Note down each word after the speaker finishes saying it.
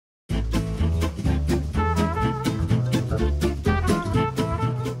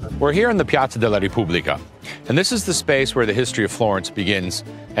We're here in the Piazza della Repubblica, and this is the space where the history of Florence begins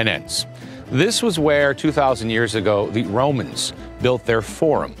and ends. This was where, 2,000 years ago, the Romans built their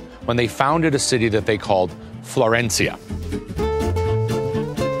forum when they founded a city that they called Florencia.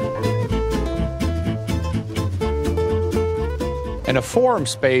 And a forum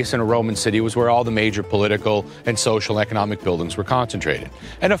space in a Roman city was where all the major political and social and economic buildings were concentrated.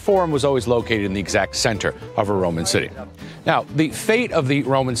 And a forum was always located in the exact center of a Roman city. Now, the fate of the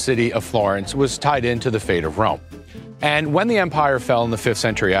Roman city of Florence was tied into the fate of Rome. And when the empire fell in the 5th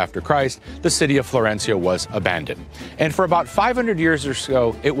century after Christ, the city of Florencia was abandoned. And for about 500 years or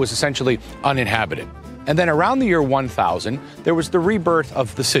so, it was essentially uninhabited. And then around the year 1000, there was the rebirth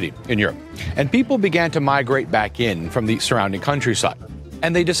of the city in Europe. And people began to migrate back in from the surrounding countryside.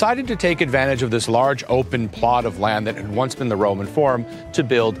 And they decided to take advantage of this large open plot of land that had once been the Roman Forum to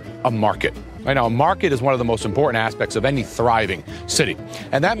build a market. Right now, a market is one of the most important aspects of any thriving city.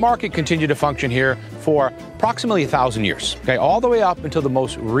 And that market continued to function here for approximately 1,000 years, okay, all the way up until the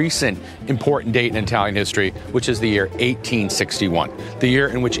most recent important date in Italian history, which is the year 1861, the year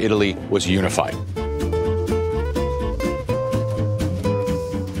in which Italy was unified.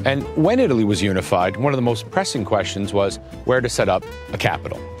 And when Italy was unified, one of the most pressing questions was where to set up a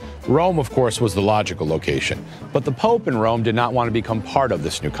capital. Rome, of course, was the logical location, but the Pope in Rome did not want to become part of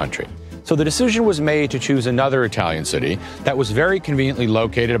this new country. So the decision was made to choose another Italian city that was very conveniently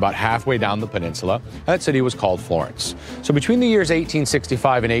located about halfway down the peninsula, and that city was called Florence. So between the years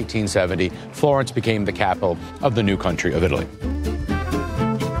 1865 and 1870, Florence became the capital of the new country of Italy.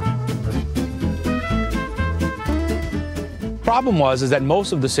 The problem was that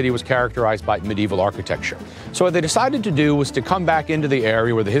most of the city was characterized by medieval architecture. So what they decided to do was to come back into the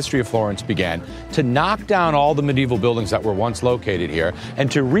area where the history of Florence began, to knock down all the medieval buildings that were once located here, and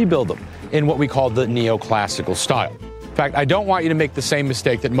to rebuild them in what we call the Neoclassical style. In fact, I don't want you to make the same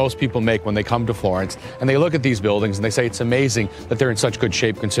mistake that most people make when they come to Florence and they look at these buildings and they say it's amazing that they're in such good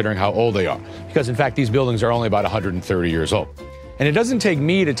shape considering how old they are. Because in fact, these buildings are only about 130 years old. And it doesn't take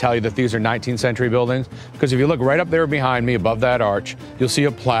me to tell you that these are 19th century buildings, because if you look right up there behind me, above that arch, you'll see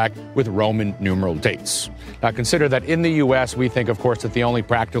a plaque with Roman numeral dates. Now consider that in the US, we think, of course, that the only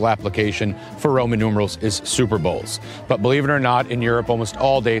practical application for Roman numerals is Super Bowls. But believe it or not, in Europe, almost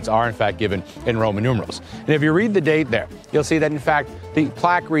all dates are in fact given in Roman numerals. And if you read the date there, you'll see that in fact, the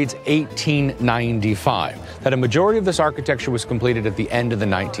plaque reads 1895, that a majority of this architecture was completed at the end of the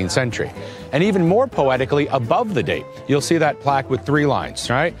 19th century. And even more poetically, above the date, you'll see that plaque with 3 lines,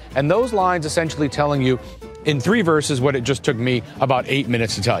 right? And those lines essentially telling you in 3 verses what it just took me about 8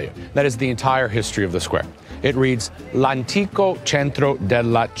 minutes to tell you. That is the entire history of the square. It reads, L'antico centro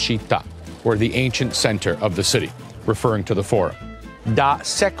della città, or the ancient center of the city, referring to the forum. Da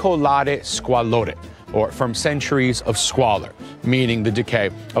secolare squallore, or from centuries of squalor, meaning the decay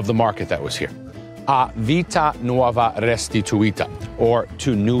of the market that was here. A vita nuova restituita, or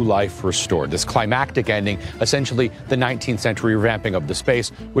to new life restored. This climactic ending, essentially the 19th century revamping of the space,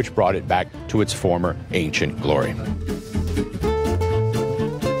 which brought it back to its former ancient glory.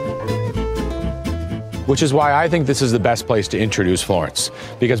 Which is why I think this is the best place to introduce Florence,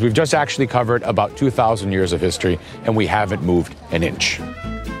 because we've just actually covered about 2,000 years of history and we haven't moved an inch.